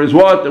Korban Omer is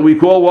what? That we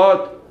call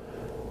what?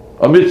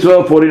 A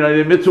mitzvah,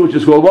 49-day mitzvah, which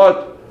is called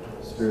what?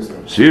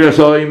 Sfiras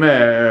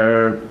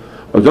HaOmer.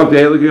 How do I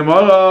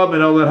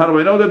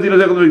know that Dina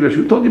Zeichel HaMikdash?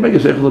 Who told you to make a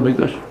Zeichel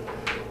HaMikdash?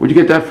 Where'd you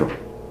get that from?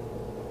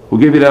 Who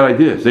gave you that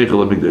idea?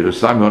 Zeichel HaMikdash. If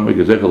Simon want to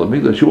make a Zeichel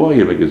HaMikdash, who are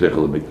you to make a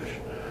Zeichel HaMikdash?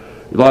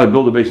 You're allowed to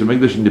build a base of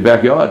Mikdash in your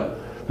backyard.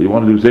 If you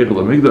want to do Zeichel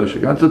HaMikdash,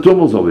 against the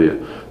tumults over here.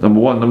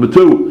 Number one. Number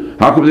two,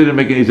 how come they didn't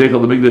make any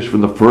Zeichel HaMikdash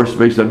from the first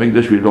base of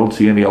Mikdash? We don't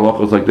see any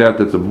halachos like that.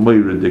 That's a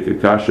very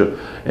ridiculous kasha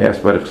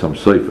asked by the Chassam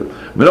Sofer.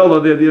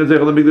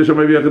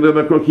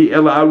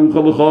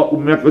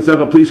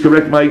 Please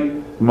correct my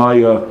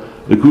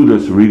the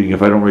kudas reading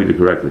if I don't read it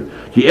correctly.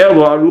 Ki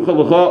elo arucha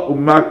lecha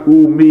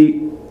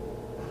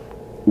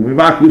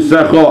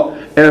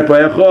umimakusecha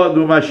erpayecha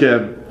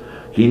numashem.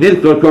 Ki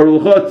nitkar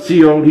karulecha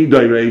tzion hi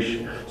dairesh.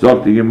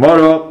 Zok the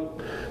Gemara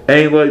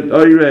ein lo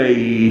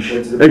dairesh.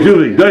 Excuse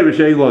me, dairesh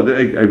ein lo. I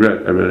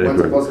read it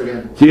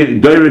correctly.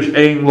 Dairesh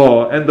ein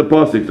lo and the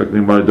pasuk. Zok the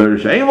Gemara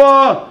dairesh ein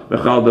lo.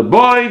 Bechal the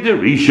boy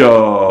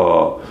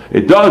derisha.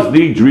 It does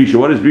need drisha.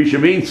 What does drisha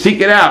mean? Seek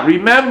it out.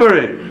 Remember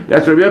it.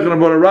 That's Rabbi Yochanan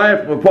brought a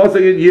raya from a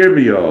pasuk in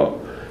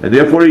Yirmiyah, and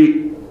therefore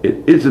he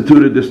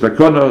instituted this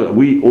takana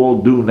we all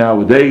do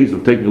nowadays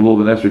of taking a little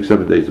bit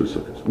 7 days of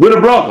Sukkot with a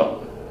bracha.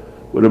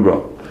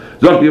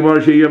 Zok the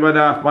Gemara Shei Yom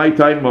Hanaf, my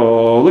time.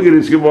 Look at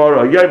this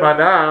Gemara. Yom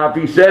Hanaf.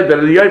 He said that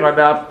in the Yom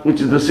Hanaf,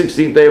 which is the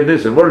 16th day of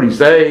Nisan. What did he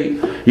say?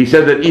 He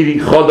said that eating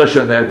chodesh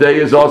on that day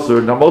is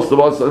also. Now most of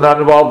us are not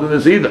involved in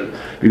this either,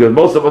 because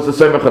most of us are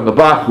semech on the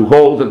Bach who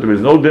holds that there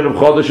is no din of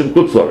chodesh and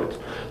kutzaret.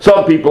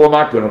 Some people are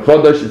makbid on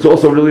chodesh. It's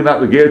also really not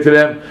negir to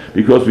them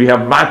because we have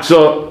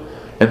matzah,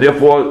 and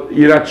therefore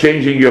you're not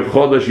changing your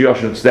chodesh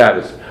yoshin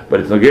status. But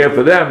it's negir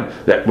for them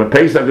that when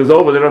Pesach is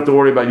over, they don't have to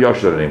worry about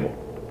yoshin anymore.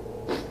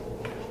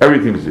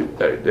 Everything's,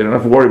 they don't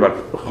have to worry about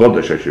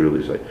chodesh, I should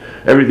really say.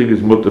 Everything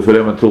is mutter for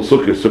them until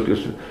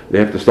Sukkot. They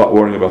have to start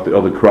worrying about the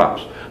other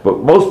crops. But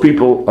most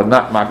people are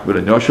not makbid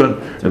in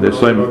yoshin, and they're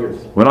saying,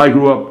 when I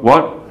grew up,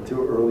 what?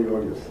 Until early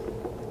August.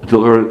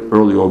 Until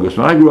early August.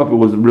 When I grew up, it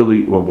wasn't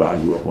really. Well, when I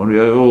grew up,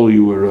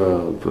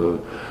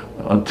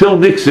 until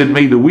Nixon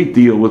made the wheat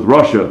deal with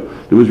Russia,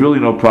 there was really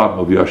no problem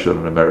of yoshin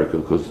in America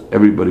because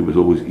everybody was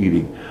always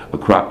eating a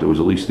crop that was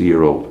at least a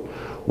year old.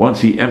 Once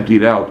he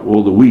emptied out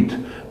all the wheat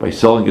by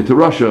selling it to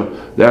Russia,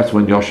 that's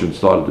when yoshin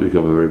started to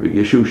become a very big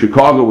issue.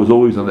 Chicago was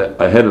always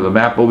ahead of the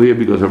map over here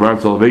because Rav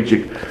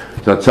Soloveitchik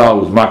Zatzal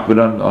was makbid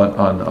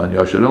on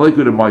yoshin. And like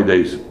in my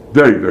days,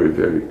 very, very,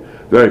 very,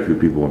 very few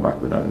people were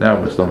makbid on it.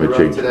 Now it's starting to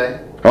change. Today?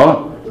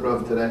 Huh? The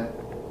Rav today?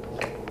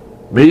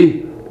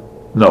 Me?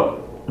 No,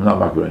 I'm not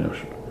makbid on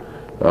yoshin.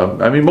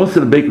 I mean, most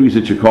of the bakeries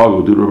in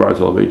Chicago do the Rav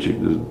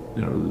Soloveitchik. There's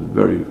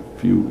very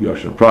few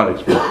yoshin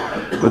products,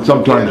 but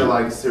sometimes they're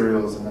like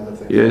cereals and other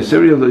things. Yeah,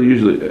 cereals are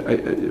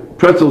usually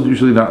pretzels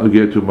usually not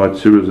negir too much.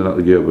 Cereals are not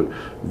negir, but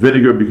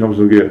vinegar becomes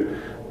negir,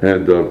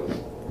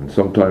 and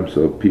sometimes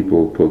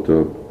people put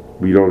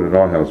we don't in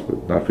our house,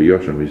 but not for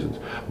yoshin reasons.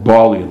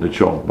 Barley in the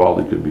chon,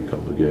 barley could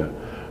become negir.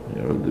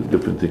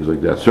 Different things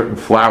like that. Certain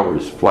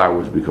flours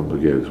become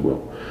negir as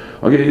well.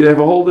 Okay, you have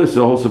a whole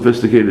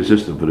sophisticated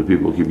system for the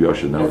people who keep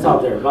yoshin now. That's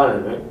out there,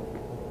 right?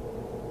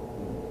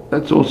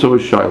 That's also a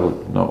shiloh.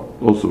 No,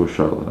 also a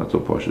shiloh. Not so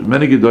posh.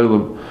 Many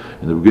gedolim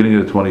in the beginning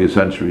of the 20th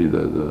century,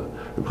 the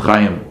Reb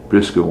Chaim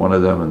Brisker, one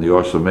of them, and the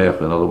Or Sameach,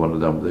 another one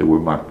of them, they were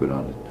makbid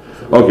on it.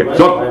 Okay, why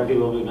so are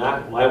people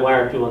not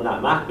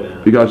makbid on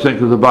it? because I'm saying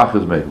because the Bach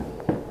is made.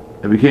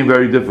 It became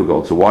very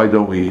difficult. So why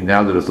don't we,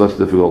 now that it's less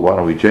difficult, why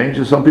don't we change?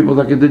 And some people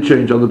like it did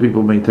change. Other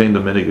people maintain the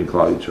minig and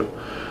Klal Yisrael.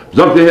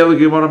 Zok the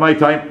Heilige one of my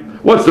time.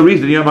 What's the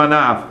reason? Yom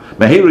Hanaf.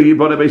 Meheira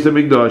Yibana Beis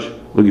HaMikdash.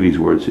 Look at these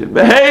words here.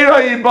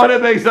 Meheira Yibana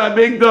Beis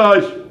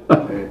HaMikdash.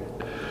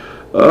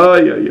 Oh,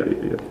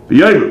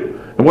 yeah.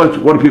 And what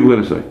are people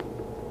going to say?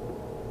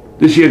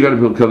 This year got to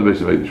build the Beis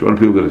HaMikdash. What are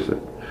people going to say?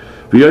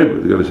 They're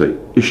going to say,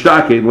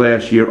 Ishtake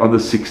last year on the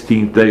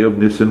 16th day of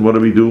Nisan, what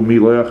do we do? We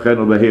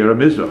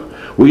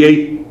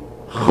ate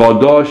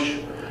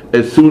Chodosh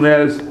as soon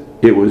as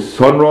it was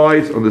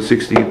sunrise on the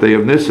 16th day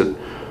of Nisan.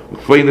 We'll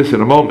explain this in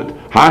a moment.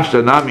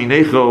 Hashta Nami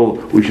Nechel,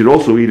 we should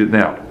also eat it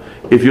now.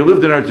 If you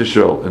lived in Eretz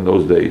Yisrael in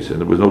those days, and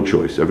there was no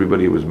choice,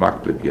 everybody was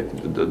makbid.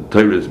 The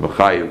Torah is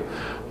Machayev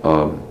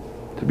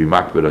to be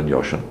makbid on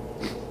Yoshan.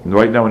 And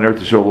right now in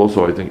Eretz Yisrael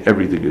also, I think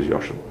everything is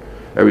Yoshan.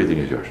 Everything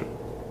is Yoshan.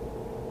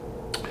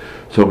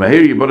 So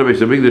Meher Yibana Beis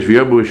HaMikdash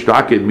v'yomu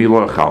ishtaket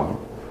mila achal.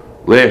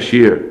 Last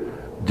year,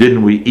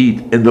 didn't we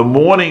eat in the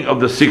morning of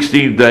the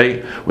 16th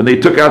day when they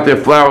took out their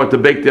flour to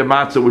bake their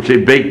matzah, which they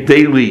baked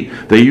daily?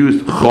 They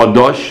used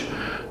chodosh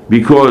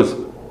because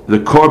the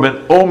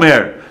korban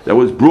omer that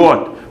was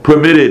brought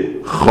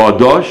permitted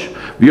chodosh.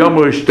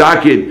 V'yomu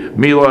ishtaket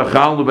mila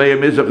achal l'bei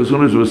HaMizrach as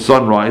soon as it was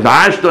sunrise.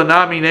 Hashta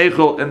nami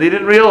nechel, and they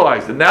didn't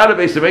realize that now the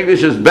Beis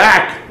HaMikdash is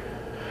back.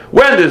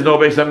 When there's no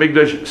Beis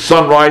HaMikdash,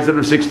 sunrise on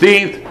the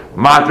 16th,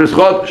 Matris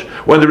Chodosh.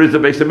 When there is a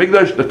Beis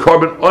HaMikdash, the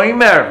Korban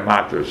Omer,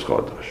 Matris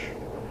Chodosh.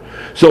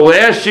 So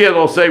last year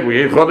they'll say, we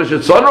ate Chodosh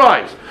at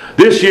sunrise.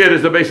 This year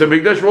there's a Beis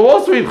HaMikdash, we'll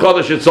also eat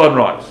Chodosh at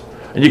sunrise.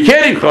 And you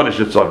can't eat Chodosh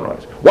at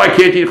sunrise. Why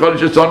can't you eat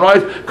Chodosh at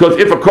sunrise? Because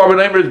if a Korban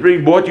Omer is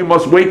being bought, you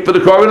must wait for the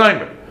Korban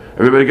Omer.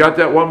 Everybody got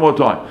that? One more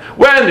time.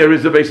 When there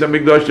is a Beis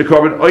HaMikdash, the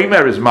Korban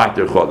Omer is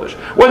Matir Chodesh.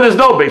 When there's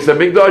no Beis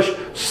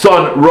HaMikdash,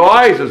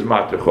 sunrise is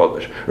Matir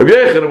Chodesh. Rabbi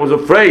Yochanan was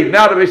afraid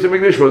now the Beis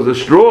HaMikdash was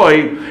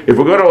destroyed. If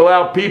we're going to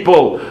allow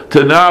people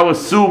to now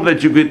assume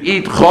that you could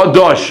eat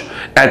Chodesh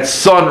at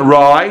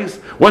sunrise,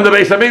 when the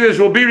Beis HaMikdash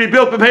will be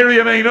rebuilt, Meher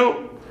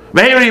Yameinu,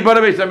 Meher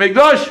Yibana Beis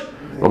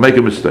HaMikdash, we'll make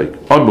a mistake.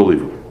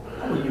 Unbelievable.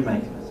 How will you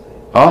make a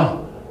mistake?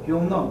 Huh?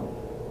 You'll know.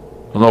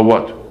 You'll know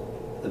what?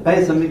 The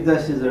Beis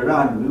HaMikdash is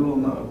around, we will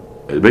know.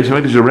 The Beis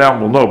HaMikdash around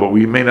will know, but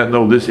we may not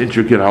know this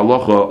intricate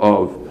halacha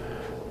of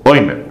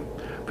oimer.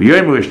 We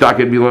don't know the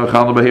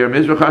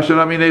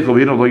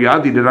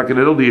Yadi, they're not going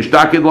to know the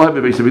Ishtakid lo have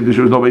Beis HaMikdash.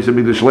 There was no Beis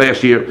HaMikdash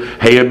last year.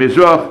 Heya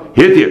Mizrach,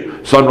 hit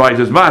here. Sunrise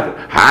is matter.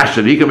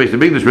 Hashanika Beis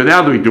HaMikdash, but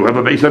now do we do have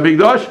a Beis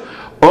HaMikdash?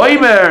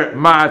 Oimer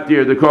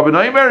matir, the Korban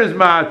Omer is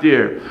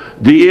matir.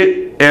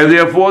 And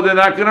therefore they're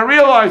not going to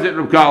realize it,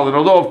 Rav Kalin.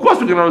 Although of course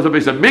we're going to know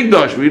it's a Beis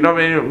HaMikdash,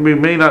 we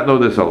may not know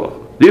this halacha.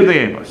 The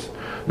Ivnei Amos.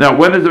 Now,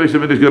 when is the Beis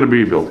HaMikdash going to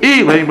be rebuilt?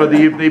 It's going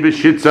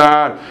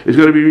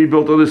to be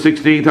rebuilt on the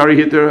 16th. Hari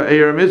hit their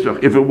Eir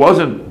Mizrach. If it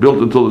wasn't built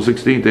until the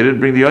 16th, they didn't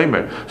bring the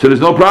Omer. So there's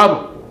no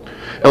problem.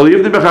 El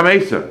Yivnei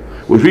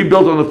B'Chamesa was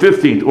rebuilt on the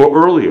 15th or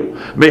earlier.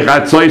 Why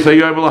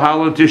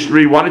don't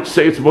you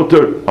say it's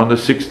mutter on the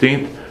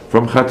 16th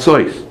from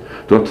Chatzos?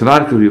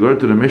 Because we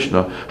learned in the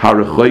Mishnah how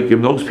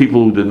those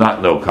people who did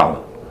not know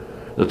Kalan.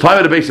 The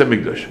time of the Beis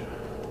HaMikdash,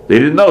 they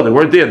didn't know. They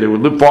weren't there. They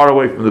would live far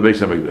away from the Beis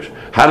HaMikdash.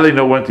 How do they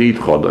know when to eat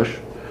Chodesh?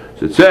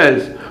 So it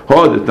says, we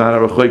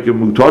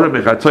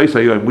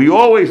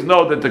always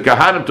know that the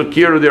Kahanim took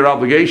care of their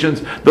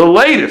obligations the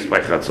latest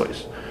by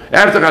Chatzos.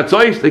 After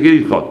Chatzos, they can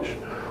eat Chodesh.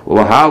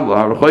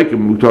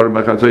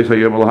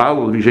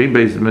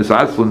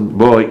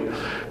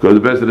 Because the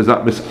best is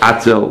not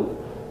misatzel,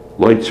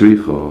 loy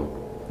tzricha.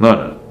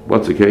 No.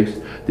 What's the case?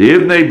 The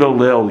Ivnei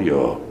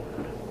Belelia,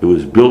 it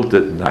was built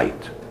at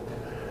night.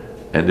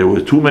 And there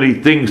was too many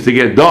things to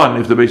get done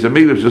if the Beis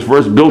HaMikdash was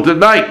first built at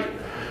night.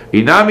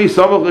 Inami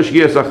Samach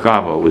L'Shkias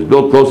HaChama, it was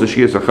built close to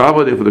Shkias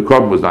HaChama, therefore the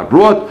korban was not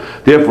brought.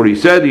 Therefore he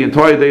said the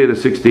entire day of the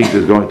 16th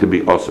is going to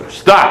be Osir.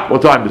 Stop!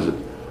 What time is it?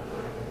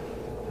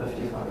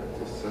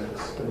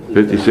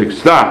 56.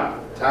 Stop!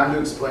 Time to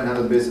explain how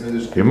the Beis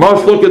HaMikdash. You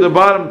must look at the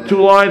bottom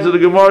two lines of the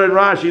Gemara and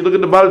Rashi. Look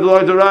at the bottom two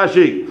lines of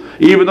Rashi.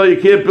 Even though you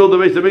can't build the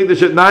Beis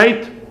HaMikdash at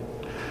night,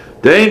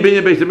 they ain't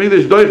binyan Beis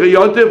HaMikdash doicha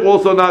yontif,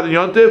 also not in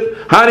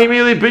yontif. Hani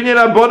mili binyan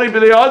aboni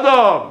b'nei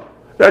adam.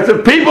 That's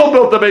if people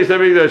built the Beis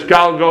HaMikdash.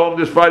 Kal, go home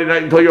this Friday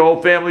night and tell your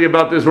whole family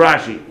about this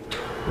Rashi.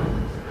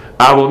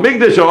 Avol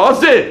Mikdash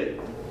ha'osid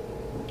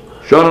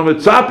shana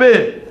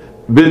mitzapin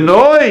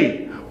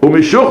b'noi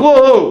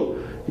u'mishuchlahu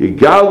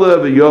yigala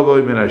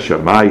v'yovoi min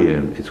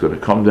hashamayim. It's going to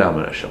come down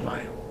min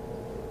hashamayim.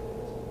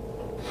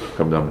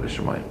 Come down to the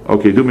Shemayim.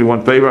 Okay, do me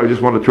one favor. I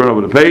just want to turn over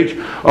the page.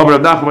 That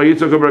Rav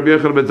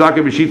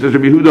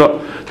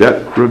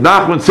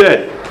Nachman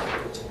said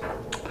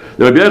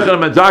that Rabbi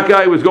Yochanan ben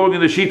Zakkai was going in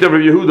the Shita of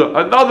Rabbi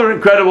Yehuda. Another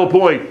incredible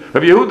point.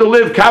 Rabbi Yehuda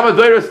lived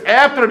Kamadoros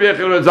after Rabbi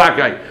Yochanan ben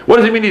Zakkai. What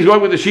does it mean he's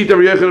going with the Shita of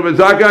Rabbi Yochanan ben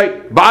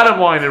Zakkai? Bottom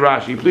line in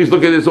Rashi. Please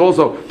look at this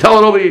also. Tell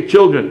it over to your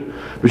children.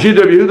 Rashid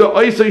Rabbi Yehuda,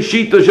 Oisei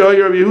Shita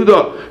Shaya Rabbi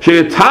Yehuda,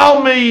 Shaya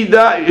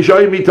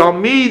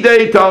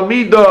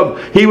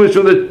Talmidav. He was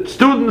from the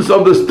students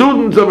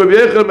of Rabbi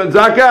Yochanan ben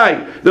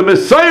Zakkai, the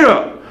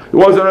Messiah. It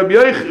was Rabbi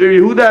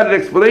Yehuda had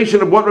an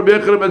explanation of what Rabbi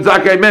Yochanan ben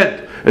Zakkai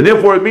meant, and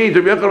therefore it means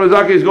Rabbi Yochanan ben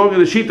Zakkai is going to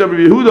the Shita of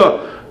Rabbi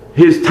Yehuda,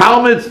 his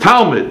Talmud's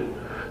Talmud.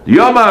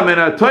 Yama min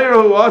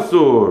atayrahu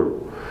asur.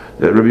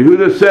 that Rabbi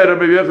Yehuda said,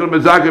 Rabbi Yechon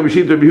Mezaka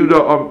Mishit Rabbi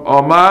Yehuda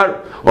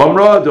Omar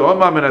Omra the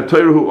Omar and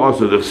Atayru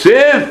also the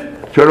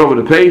Siv. Turn over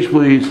the page,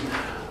 please.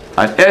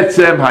 An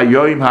Etzem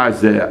Hayoim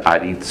Hazeh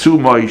Ad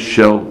Itzumay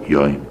Shel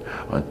Yoim,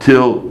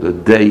 until the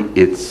day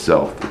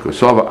itself.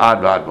 Because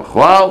Ad Vad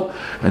B'Chlal,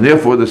 and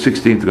therefore the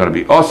 16th is going to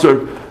be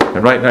Osir.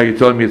 And right now you're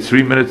telling me it's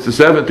 3 minutes to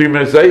 7, 3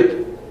 minutes to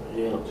 8.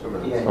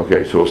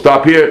 Okay, so we'll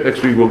stop here.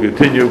 Next week we'll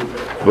continue.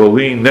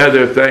 Volin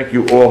Nether, thank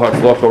you all.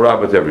 Hatzlacha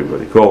Rabbah,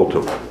 everybody. Kol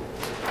Tov.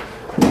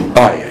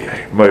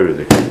 Ay,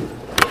 Moiridik.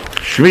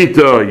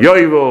 Shmita,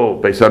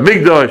 Yoivo, Beis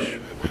HaMikdash.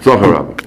 Hatzlacha Rabbah.